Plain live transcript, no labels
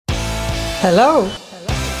Hello,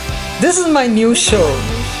 this is my new show,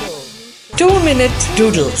 2 Minute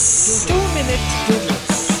Doodles. 2 Minute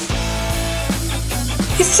Doodles.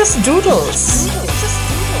 It's just doodles.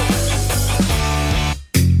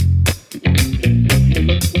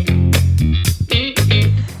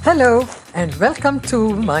 Hello and welcome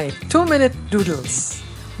to my 2 Minute Doodles,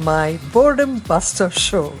 my boredom buster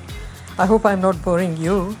show. I hope I'm not boring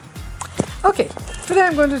you. Okay, today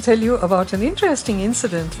I'm going to tell you about an interesting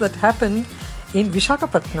incident that happened in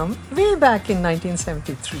Visakhapatnam way back in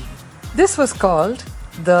 1973. This was called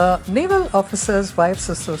the Naval Officers' Wives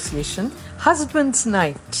Association Husband's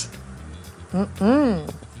Night,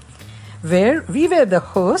 where we were the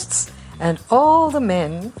hosts and all the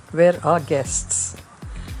men were our guests.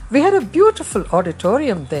 We had a beautiful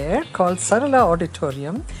auditorium there called Sarala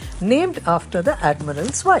Auditorium, named after the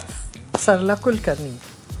Admiral's wife, Sarala Kulkarni.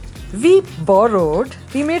 We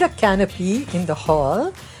made a canopy in the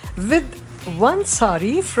hall with one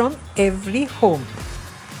sari from every home.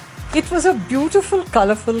 It was a beautiful,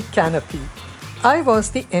 colorful canopy. I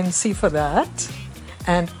was the MC for that,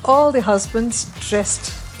 and all the husbands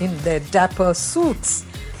dressed in their dapper suits.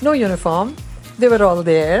 No uniform, they were all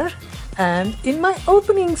there. And in my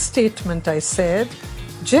opening statement, I said,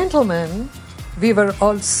 "Gentlemen, we were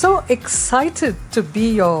all so excited to be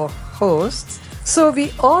your hosts. So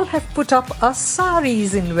we all have put up our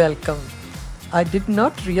saris in welcome." I did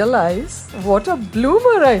not realize what a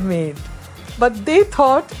bloomer I made, but they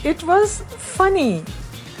thought it was funny.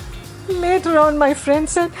 Later on, my friend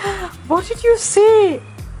said, "What did you say?"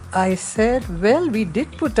 I said, "Well, we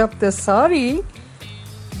did put up the sari,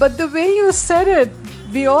 but the way you said it,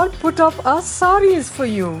 we all put up our saris for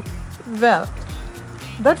you." Well,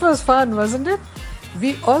 that was fun, wasn't it?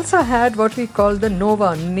 We also had what we call the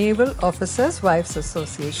NOVA, Naval Officers' Wives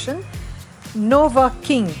Association, NOVA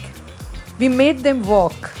King. We made them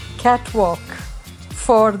walk, catwalk,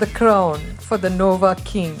 for the crown, for the NOVA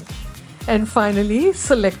King. And finally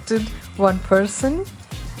selected one person,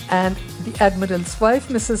 and the Admiral's wife,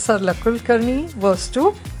 Mrs. Sarala Kulkarni, was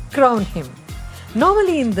to crown him.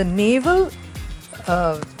 Normally in the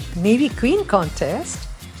Navy Queen contest,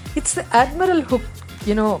 it's the Admiral who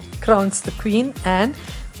crowns the queen and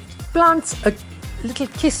plants a little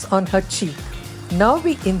kiss on her cheek. Now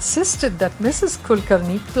we insisted that Mrs.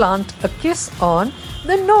 Kulkarni plant a kiss on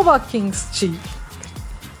the Nova King's cheek.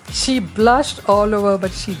 She blushed all over,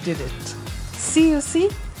 but she did it. You see?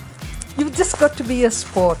 You've just got to be a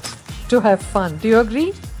sport to have fun. Do you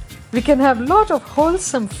agree? We can have a lot of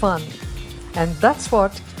wholesome fun. And that's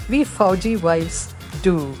what we Fauji wives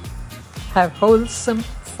do. Have wholesome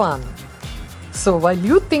fun. So while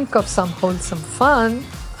you think of some wholesome fun,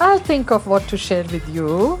 I'll think of what to share with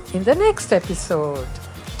you in the next episode.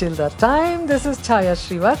 Till that time, this is Chaya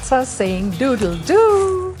Srivatsa saying doodle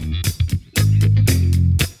doo.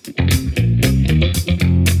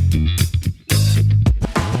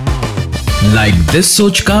 Like this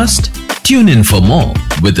Sochcast? Tune in for more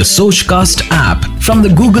with the Sochcast app from the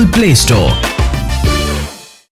Google Play Store.